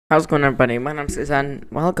How's it going, everybody? My name's Susan.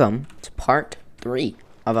 Welcome to part 3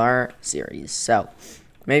 of our series. So,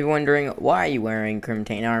 maybe wondering, why are you wearing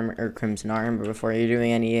crimson armor before you're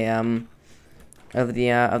doing any of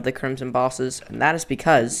the crimson bosses? And that is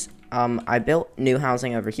because I built new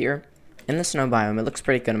housing over here in the snow biome. It looks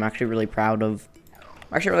pretty good. I'm actually really proud of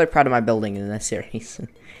my building in this series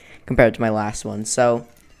compared to my last one. So,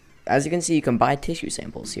 as you can see, you can buy tissue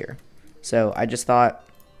samples here. So I just thought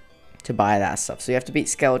to buy that stuff. So you have to beat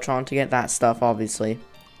Skeletron to get that stuff, obviously.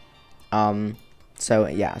 So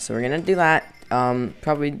yeah, so we're gonna do that.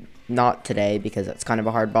 Probably not today because it's kind of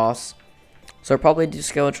a hard boss. So I'll probably do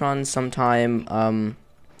Skeletron sometime in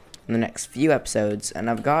the next few episodes. And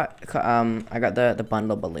I got the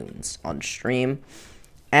bundle balloons on stream,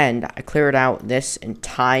 and I cleared out this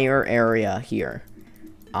entire area here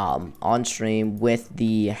on stream with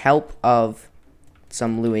the help of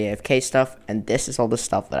some luiafk stuff, and this is all the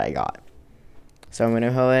stuff that I got. So I'm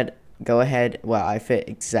gonna go ahead. Well, I fit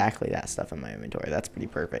exactly that stuff in my inventory. That's pretty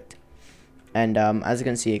perfect. And as you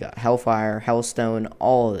can see, I got hellfire, hellstone,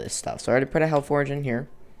 all of this stuff. So I already put a hellforge in here.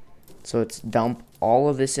 So let's dump all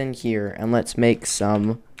of this in here, and let's make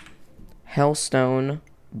some hellstone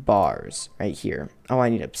bars right here. Oh, I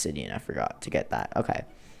need obsidian. I forgot to get that. Okay,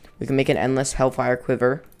 we can make an endless hellfire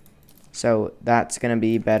quiver. So that's gonna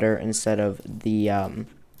be better instead of the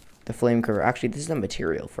flame quiver. Actually, this is the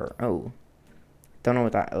material for. Oh, don't know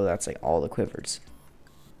what that. Oh, that's like all the quivers.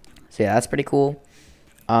 So yeah, that's pretty cool.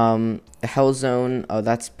 The hell zone. Oh,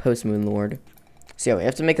 that's post moon lord. So yeah, we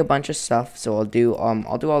have to make a bunch of stuff. So I'll do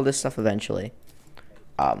all this stuff eventually.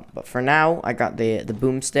 But for now, I got the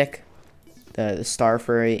boomstick, the star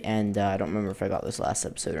furry, and I don't remember if I got this last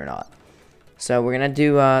episode or not. So we're gonna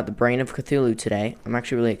do the Brain of Cthulhu today. I'm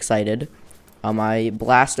actually really excited. I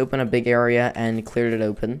blast open a big area and cleared it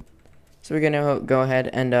open. So we're gonna go ahead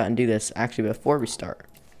and do this. Actually, before we start,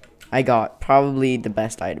 I got probably the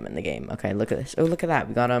best item in the game. Okay, look at this. Oh, look at that.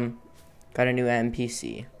 We got a new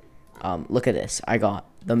NPC. Look at this. I got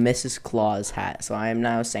the Mrs. Claus hat. So I am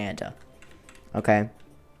now Santa. Okay.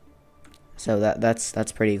 So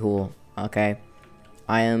that's pretty cool. Okay.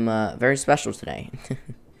 I am very special today.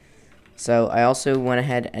 So I also went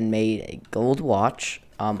ahead and made a gold watch.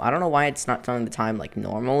 I don't know why it's not telling the time like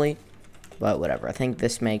normally, but whatever. I think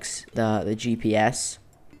this makes the GPS.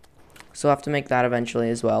 So I'll have to make that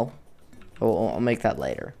eventually as well. I'll make that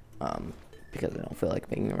later because I don't feel like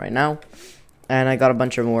making it right now. And I got a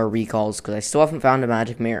bunch of more recalls because I still haven't found a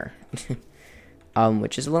magic mirror,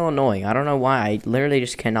 which is a little annoying. I don't know why. I literally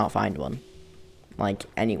just cannot find one, like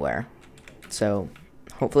anywhere. So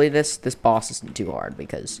hopefully this boss isn't too hard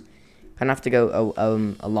because kind of have to go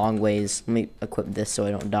a long ways. Let me equip this so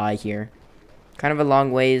I don't die here. Kind of a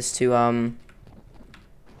long ways to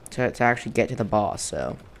actually get to the boss.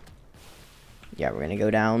 So yeah, we're gonna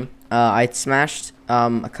go down. I smashed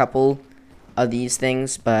a couple of these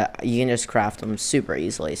things, but you can just craft them super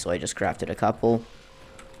easily. So I just crafted a couple.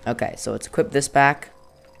 Okay, so let's equip this back,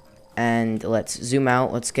 and let's zoom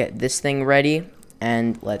out. Let's get this thing ready,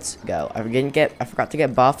 and let's go. I forgot to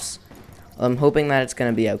get buffs. I'm hoping that it's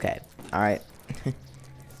gonna be okay. Alright.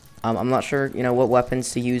 I'm not sure, what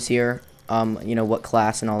weapons to use here. What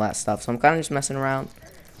class and all that stuff. So I'm kind of just messing around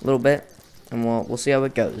a little bit. And we'll see how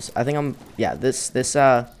it goes. I think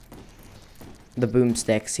the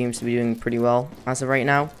boomstick seems to be doing pretty well as of right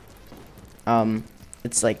now.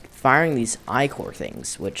 It's like firing these ichor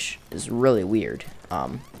things, which is really weird.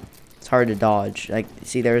 It's hard to dodge. Like,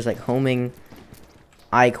 see, there's like homing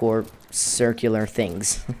ichor circular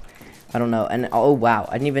things. I don't know. And oh wow,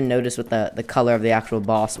 I didn't even notice what the color of the actual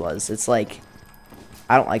boss was. It's like,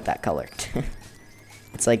 I don't like that color.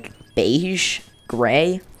 It's like beige,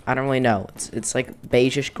 gray. I don't really know. It's like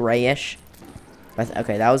beigeish, grayish. But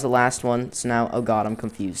okay, that was the last one. So now, oh god, I'm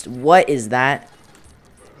confused. What is that?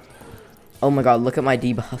 Oh my god, look at my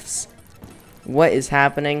debuffs. What is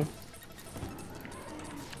happening?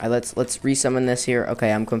 Alright, let's resummon this here.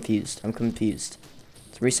 Okay, I'm confused. Let's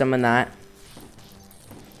resummon that.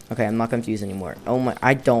 Okay, I'm not confused anymore. Oh my,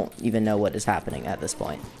 I don't even know what is happening at this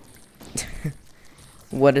point.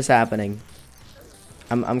 What is happening?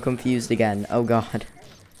 I'm confused again. Oh god.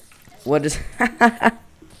 What is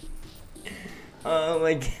Oh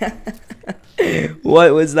my god.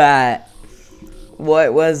 What was that?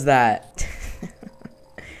 What was that?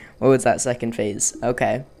 What was that second phase?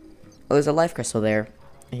 Okay. Oh, there's a life crystal there.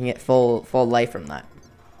 You can get full life from that.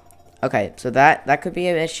 Okay, so that could be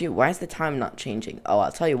an issue. Why is the time not changing? Oh,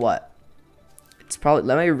 I'll tell you what. It's probably,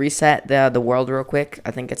 let me reset the world real quick. I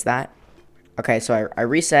think it's that. Okay, so I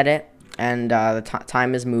reset it, and the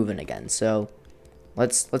time is moving again. So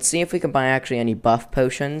let's see if we can buy actually any buff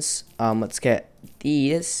potions. Let's get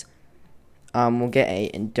these. We'll get a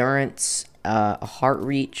endurance, a heart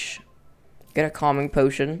reach, get a calming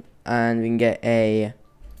potion, and we can get a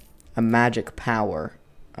magic power.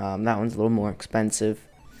 That one's a little more expensive.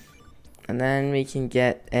 And then we can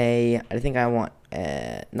get I think I want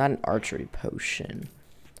not an archery potion,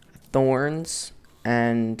 thorns,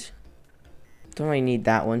 and don't really need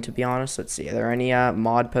that one, to be honest. Let's see, are there any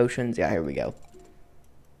mod potions? Yeah, here we go.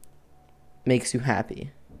 Makes you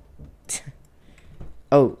happy.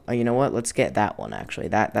 Oh, you know what? Let's get that one, actually.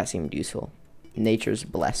 That seemed useful. Nature's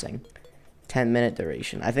Blessing. 10-minute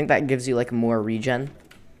duration. I think that gives you, like, more regen.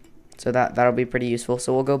 So that'll be pretty useful.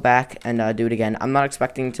 So we'll go back and do it again. I'm not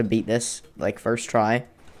expecting to beat this, like, first try.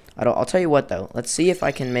 I'll tell you what, though. Let's see if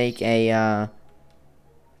I can make the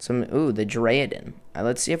Drayden.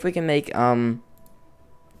 Let's see if we can make, the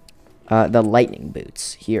lightning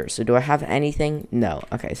boots here. So do I have anything? No.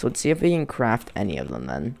 Okay, so let's see if we can craft any of them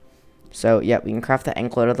then. So, yeah, we can craft the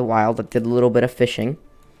anklet of the wild. That did a little bit of fishing.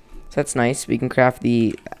 So that's nice. We can craft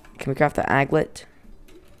can we craft the aglet?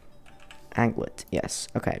 Aglet, yes.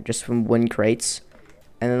 Okay, just from wind crates.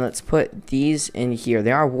 And then let's put these in here.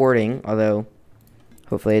 They are warding, although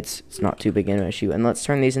hopefully it's not too big an issue. And let's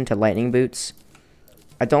turn these into lightning boots.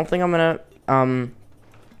 I don't think I'm gonna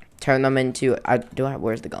turn them into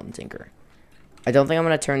where's the gum tinker? I don't think I'm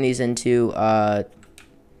gonna turn these into what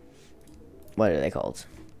are they called?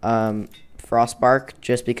 Frostbark,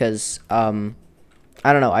 just because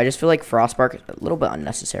I don't know, I just feel like Frostbark is a little bit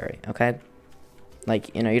unnecessary, okay?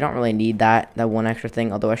 Like, you know, you don't really need that one extra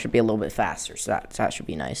thing, although I should be a little bit faster, so that should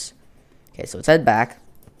be nice. Okay, so let's head back.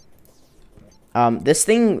 This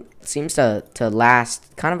thing seems to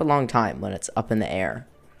last kind of a long time when it's up in the air.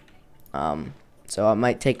 So I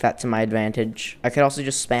might take that to my advantage. I could also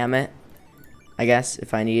just spam it, I guess,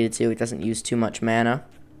 if I needed to. It doesn't use too much mana.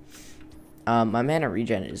 My mana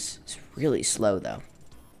regen is really slow, though.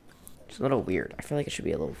 It's a little weird. I feel like it should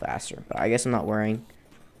be a little faster, but I guess I'm not wearing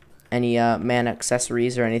any mana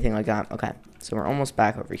accessories or anything like that. Okay, so we're almost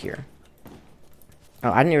back over here.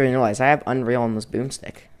 Oh, I didn't even realize I have Unreal on this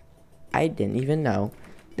boomstick. I didn't even know.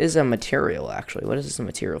 This is a material, actually. What is this a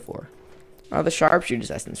material for? Oh, the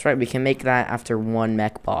sharpshooter's essence. Right, we can make that after one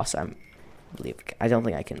mech boss. I don't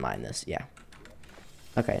think I can mine this. Yeah.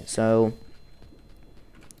 Okay, so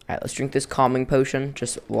alright, let's drink this calming potion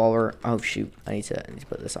just while we're... Oh, shoot. I need to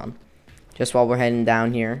put this on. Just while we're heading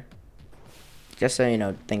down here. Just so, you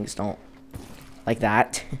know, things don't... Like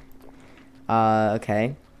that.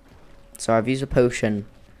 Okay. So I've used a potion.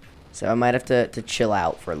 So I might have to chill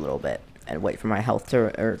out for a little bit. And wait for my health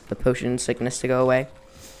or the potion sickness to go away.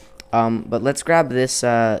 But let's grab this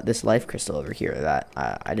this life crystal over here that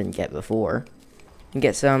I didn't get before. And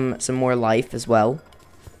get some more life as well.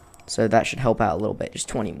 So that should help out a little bit. Just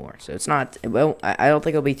 20 more. So it's not... I don't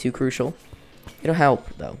think it'll be too crucial. It'll help,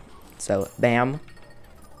 though. So, bam.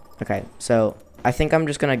 Okay, so I think I'm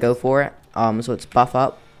just going to go for it. So let's buff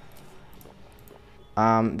up.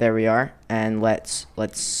 There we are. And let's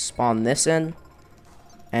spawn this in.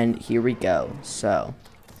 And here we go. So,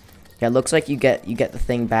 yeah, it looks like you get the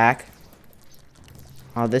thing back.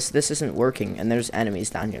 Oh, this isn't working. And there's enemies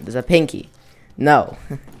down here. There's a pinky. No.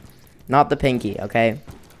 Not the pinky, okay?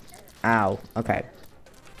 Ow. Okay.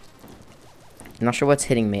 I'm not sure what's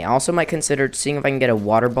hitting me. I also might consider seeing if I can get a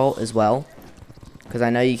water bolt as well, because I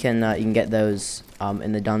know you can get those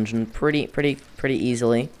in the dungeon pretty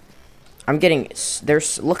easily. I'm getting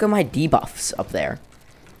look at my debuffs up there.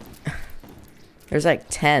 There's like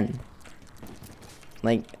 10.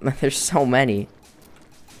 Like there's so many.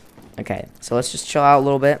 Okay, so let's just chill out a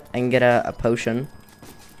little bit and get a potion.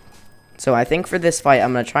 So I think for this fight,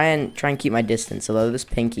 I'm gonna try and keep my distance, although this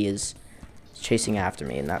pinky is chasing after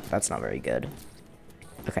me, and that's not very good.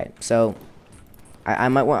 Okay, so I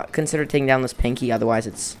might consider taking down this pinky, otherwise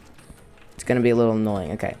it's gonna be a little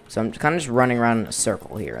annoying. Okay, so I'm kind of just running around in a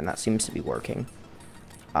circle here, and that seems to be working.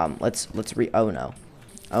 oh no,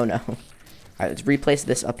 oh no. All right, let's replace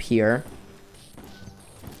this up here,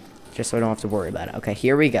 just so I don't have to worry about it. Okay,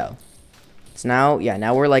 here we go. So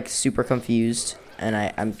now we're like super confused. And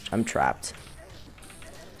I'm trapped.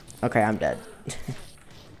 Okay, I'm dead.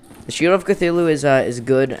 The Shield of Cthulhu is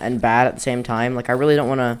good and bad at the same time. Like, I really don't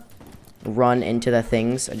want to run into the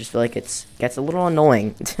things. I just feel like it gets a little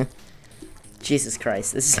annoying. Jesus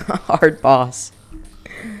Christ, this is a hard boss.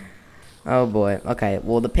 Oh boy. Okay,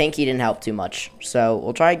 well the pinky didn't help too much, so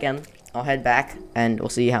we'll try again. I'll head back and we'll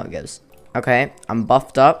see how it goes. Okay, I'm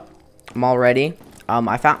buffed up. I'm all ready.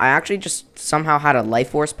 I actually just somehow had a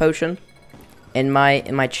life force potion in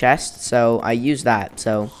my chest, so I used that.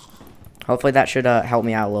 So Hopefully that should help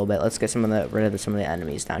me out a little bit. Let's get rid of some of the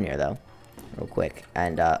enemies down here though, real quick.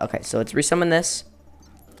 And okay, so let's resummon this,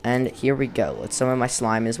 and here we go. Let's summon my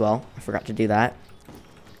slime as well. I forgot to do that.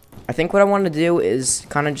 I think what I want to do is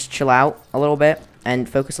kind of just chill out a little bit and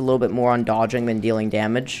focus a little bit more on dodging than dealing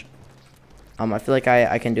damage. I feel like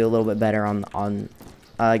I can do a little bit better on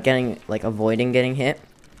avoiding getting hit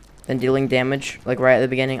than dealing damage, like right at the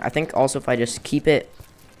beginning. I think also if I just keep it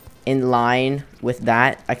in line with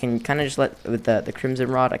that, I can kind of just let, with the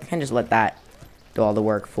Crimson Rod, I can just let that do all the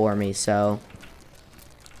work for me. So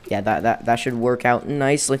yeah, that should work out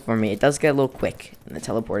nicely for me. It does get a little quick, and the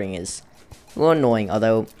teleporting is a little annoying,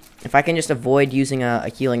 although if I can just avoid using a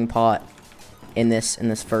healing pot in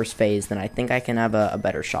this first phase, then I think I can have a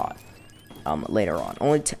better shot later on.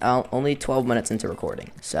 Only 12 minutes into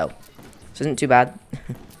recording, so this isn't too bad.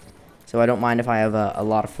 So I don't mind if I have a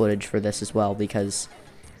lot of footage for this as well, because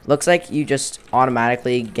looks like you just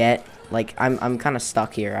automatically get, like, I'm kind of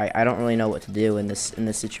stuck here. I don't really know what to do in this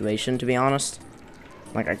situation, to be honest.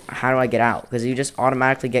 Like, how do I get out? Because you just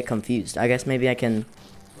automatically get confused. I guess maybe I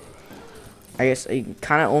guess you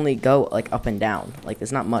kind of only go, like, up and down. Like,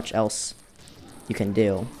 there's not much else you can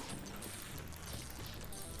do.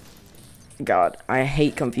 God, I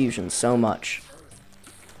hate confusion so much.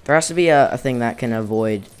 There has to be a thing that can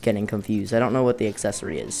avoid getting confused. I don't know what the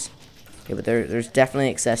accessory is. Okay, but there's definitely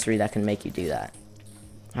an accessory that can make you do that.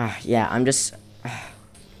 Yeah, I'm just...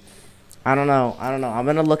 I don't know. I'm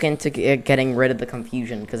going to look into getting rid of the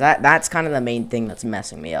confusion, because that's kind of the main thing that's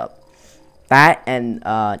messing me up. That and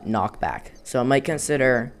knockback. So I might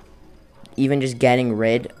consider even just getting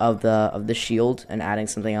rid of the shield and adding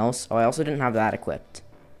something else. Oh, I also didn't have that equipped.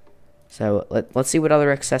 So let's see what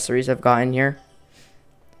other accessories I've got in here.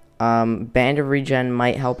 Band of Regen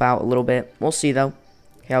might help out a little bit. We'll see, though.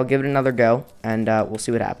 Okay, I'll give it another go, and we'll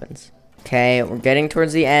see what happens. Okay, we're getting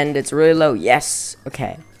towards the end. It's really low. Yes.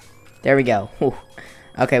 Okay. There we go. Whew.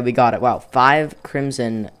 Okay, we got it. Wow, 5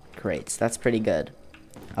 crimson crates. That's pretty good.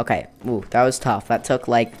 Okay. Ooh, that was tough. That took,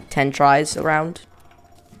 like, 10 tries around.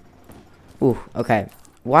 Ooh, okay.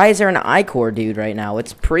 Why is there an ichor dude right now?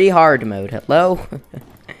 It's pre-hard mode. Hello?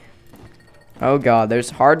 Oh, God.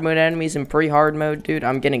 There's hard mode enemies in pre-hard mode, dude.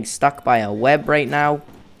 I'm getting stuck by a web right now.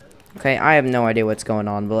 Okay, I have no idea what's going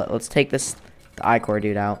on, but let's take the ichor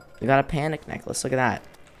dude out. We got a panic necklace. Look at that.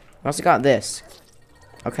 We also got this.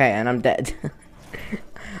 Okay, and I'm dead.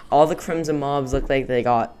 All the crimson mobs look like they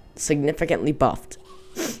got significantly buffed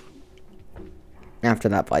after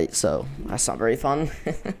that fight, so that's not very fun.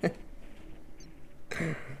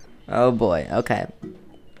 Oh boy. Okay.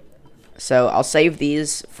 So I'll save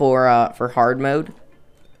these for hard mode.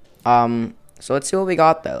 So let's see what we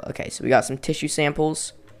got though. Okay, so we got some tissue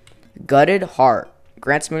samples. Gutted heart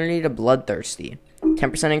grants immunity to bloodthirsty.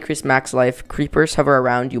 10% increased max life. Creepers hover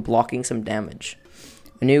around you, blocking some damage.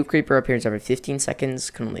 A new creeper appears every 15 seconds.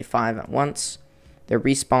 Can only 5 at once. Their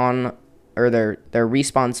respawn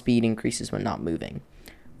speed increases when not moving.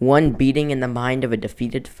 1 beating in the mind of a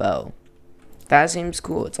defeated foe. That seems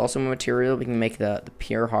cool. It's also a material. We can make the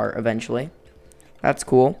pure heart eventually. That's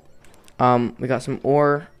cool. We got some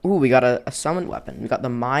ore. Ooh, we got a summoned weapon. We got the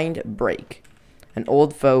mind break. An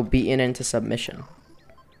old foe beaten into submission.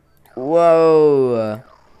 Whoa.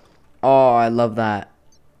 Oh, I love that.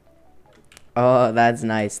 Oh, that's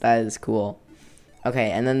nice. That is cool.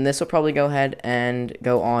 Okay, and then this will probably go ahead and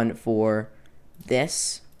go on for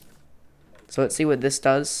this. So let's see what this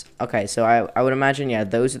does. Okay, so I would imagine, yeah,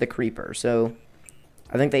 those are the creepers. So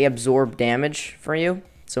I think they absorb damage for you.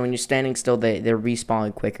 So when you're standing still, they're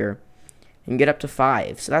respawning quicker. You can get up to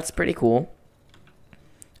 5. So that's pretty cool.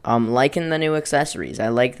 Liking the new accessories. I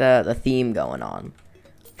like the theme going on.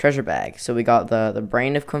 Treasure bag. So we got the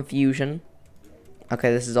brain of confusion.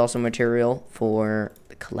 Okay, this is also material for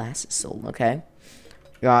the class soul. Okay.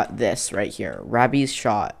 We got this right here. Rabbi's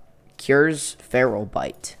shot. Cures feral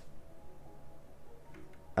bite.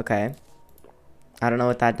 Okay. I don't know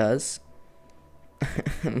what that does.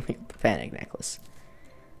 Panic necklace.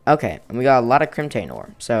 Okay, and we got a lot of crimtane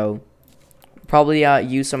ore. So probably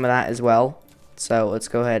use some of that as well. So let's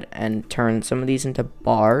go ahead and turn some of these into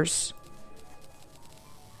bars.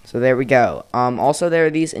 So there we go. Also there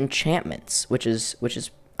are these enchantments, which you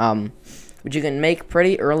can make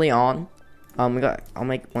pretty early on. I'll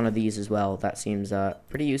make one of these as well. That seems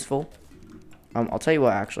pretty useful. I'll tell you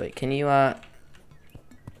what, actually. Can you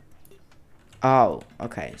oh,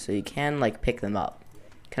 okay. So you can like pick them up.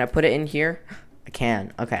 Can I put it in here? I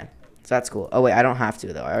can. Okay. So that's cool. Oh wait, I don't have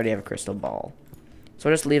to though. I already have a crystal ball. So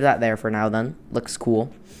I'll just leave that there for now then. Looks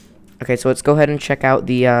cool. Okay, so let's go ahead and check out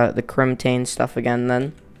the crimtane stuff again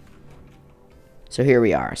then. So here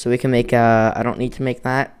we are. So we can make I don't need to make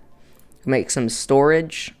that. Make some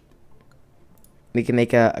storage. We can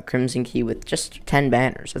make a crimson key with just 10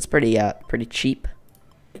 banners. That's pretty cheap.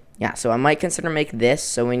 Yeah, so I might consider make this.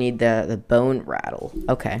 So we need the bone rattle.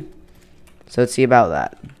 Okay. So let's see about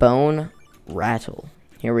that. Bone rattle.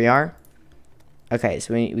 Here we are. Okay,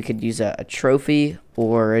 so we could use a trophy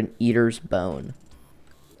or an eater's bone.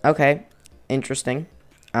 Okay, interesting.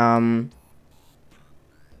 Okay,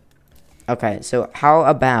 so how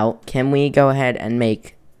about, can we go ahead and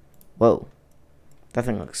make, whoa, that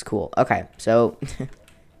thing looks cool. Okay, so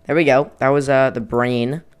there we go. That was the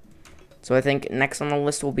brain. So I think next on the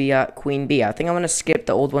list will be Queen Bee. I think I'm going to skip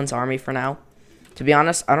the Old One's army for now. To be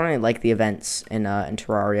honest, I don't really like the events in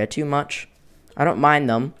Terraria too much. I don't mind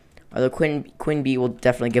them. Although Queen Bee will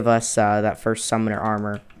definitely give us that first summoner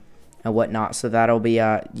armor and whatnot. So that'll be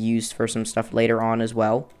used for some stuff later on as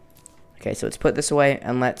well. Okay, so let's put this away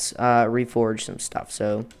and let's reforge some stuff.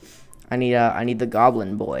 So I need the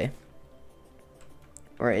goblin boy.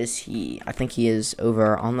 Where is he? I think he is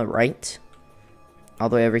over on the right. All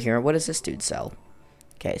the way over here. What does this dude sell?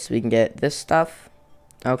 Okay, so we can get this stuff.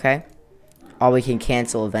 Okay. Oh, we can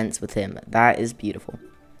cancel events with him. That is beautiful.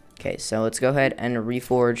 Okay, so let's go ahead and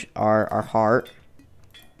reforge our heart.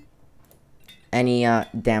 Any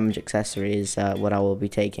damage accessories, what I will be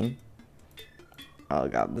taking. Oh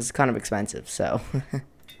god, this is kind of expensive, so.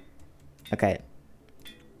 Okay.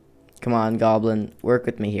 Come on, goblin. Work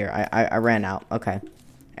with me here. I ran out. Okay.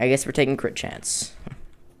 I guess we're taking crit chance.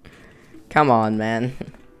 Come on, man.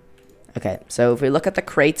 Okay, so if we look at the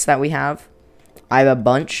crates that we have, I have a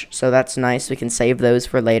bunch, so that's nice. We can save those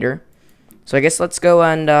for later. So I guess let's go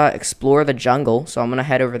and explore the jungle. So I'm going to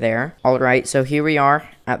head over there. Alright, so here we are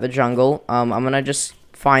at the jungle. I'm going to just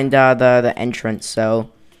find the entrance. So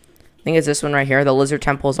I think it's this one right here. The lizard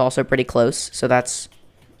temple is also pretty close, so that's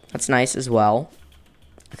nice as well.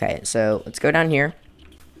 Okay, so let's go down here.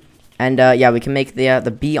 And yeah, we can make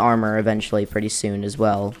the bee armor eventually pretty soon as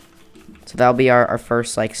well. So that'll be our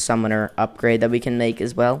first like summoner upgrade that we can make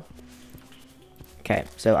as well. Okay,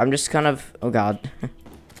 so I'm just kind of, oh god.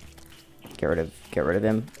 Get rid of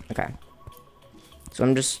him. Okay. So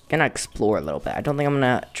I'm just gonna explore a little bit. I don't think I'm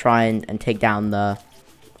gonna try and take down the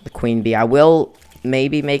queen bee. I will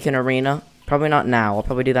maybe make an arena. Probably not now. I'll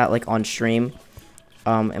probably do that like on stream.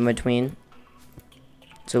 In between.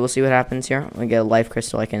 So we'll see what happens here. We get a life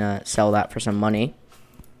crystal. I can sell that for some money.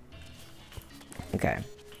 Okay.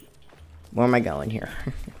 Where am I going here?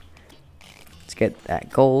 Let's get that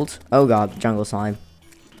gold. Oh god, jungle slime.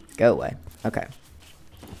 Go away. Okay.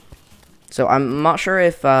 So I'm not sure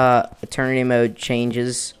if eternity mode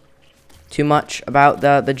changes too much about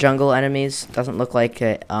the jungle enemies. Doesn't look like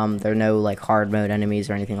it, there are no like hard mode enemies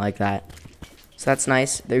or anything like that. So that's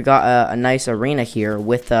nice. They've got a nice arena here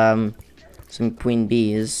with some queen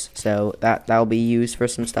bees. So that'll be used for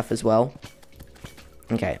some stuff as well.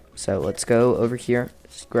 Okay, so let's go over here.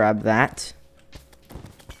 Just grab that.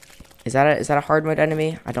 Is that a hard mode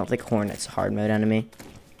enemy? I don't think Hornet's a hard mode enemy.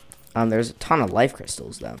 There's a ton of life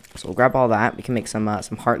crystals though, so we'll grab all that. We can make some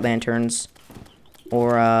heart lanterns,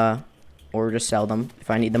 or just sell them if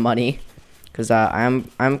I need the money, because I'm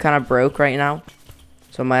kind of broke right now,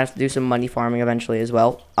 so I might have to do some money farming eventually as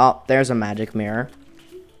well. Oh, there's a magic mirror.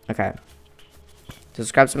 Okay, so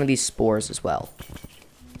let's grab some of these spores as well,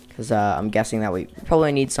 because I'm guessing that we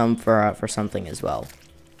probably need some for something as well.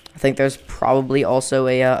 I think there's probably also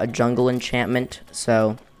a jungle enchantment,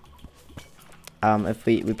 so if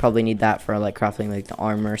we probably need that for like crafting like the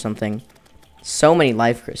armor or something. So many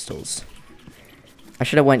life crystals. I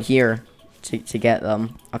should have went here to get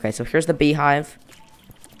them. Okay, so here's the beehive.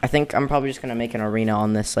 I think I'm probably just gonna make an arena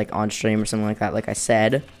on this like on stream or something like that, like I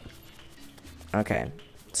said. Okay,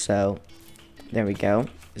 so there we go.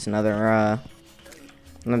 There's another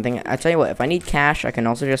thing. I tell you what, if I need cash, I can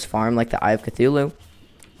also just farm like the Eye of Cthulhu,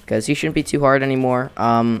 because he shouldn't be too hard anymore.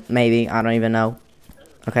 Maybe, I don't even know.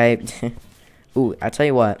 Okay. Ooh, I tell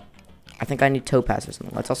you what, I think I need topaz or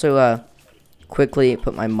something. Let's also quickly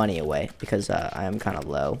put my money away, because I am kind of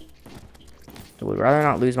low. I would rather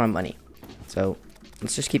not lose my money. So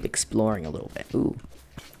let's just keep exploring a little bit. Ooh,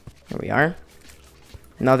 here we are.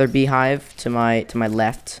 Another beehive to my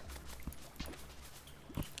left.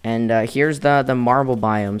 And here's the marble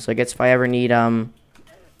biome. So I guess if I ever need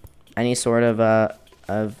any sort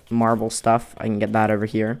of marble stuff, I can get that over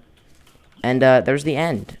here. And there's the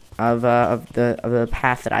end of the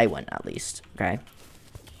path that I went, at least. Okay.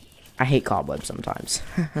 I hate cobwebs sometimes.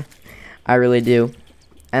 I really do.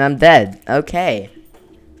 And I'm dead. Okay.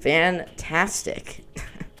 Fantastic.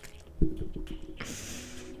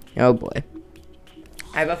 Oh boy.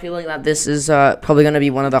 I have a feeling that this is probably going to be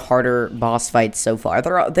one of the harder boss fights so far.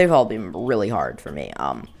 They've all been really hard for me.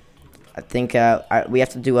 I think we have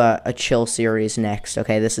to do a chill series next.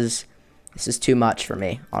 Okay, this is too much for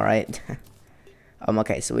me. All right.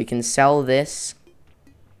 Okay, so we can sell this.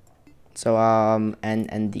 So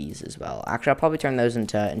and these as well. Actually, I'll probably turn those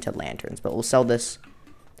into lanterns, but we'll sell this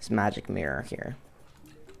magic mirror here.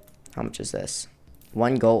 How much is this?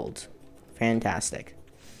 1 gold. Fantastic.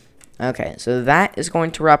 Okay, so that is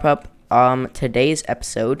going to wrap up today's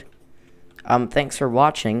episode. Thanks for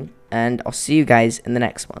watching, and I'll see you guys in the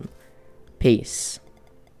next one. Peace.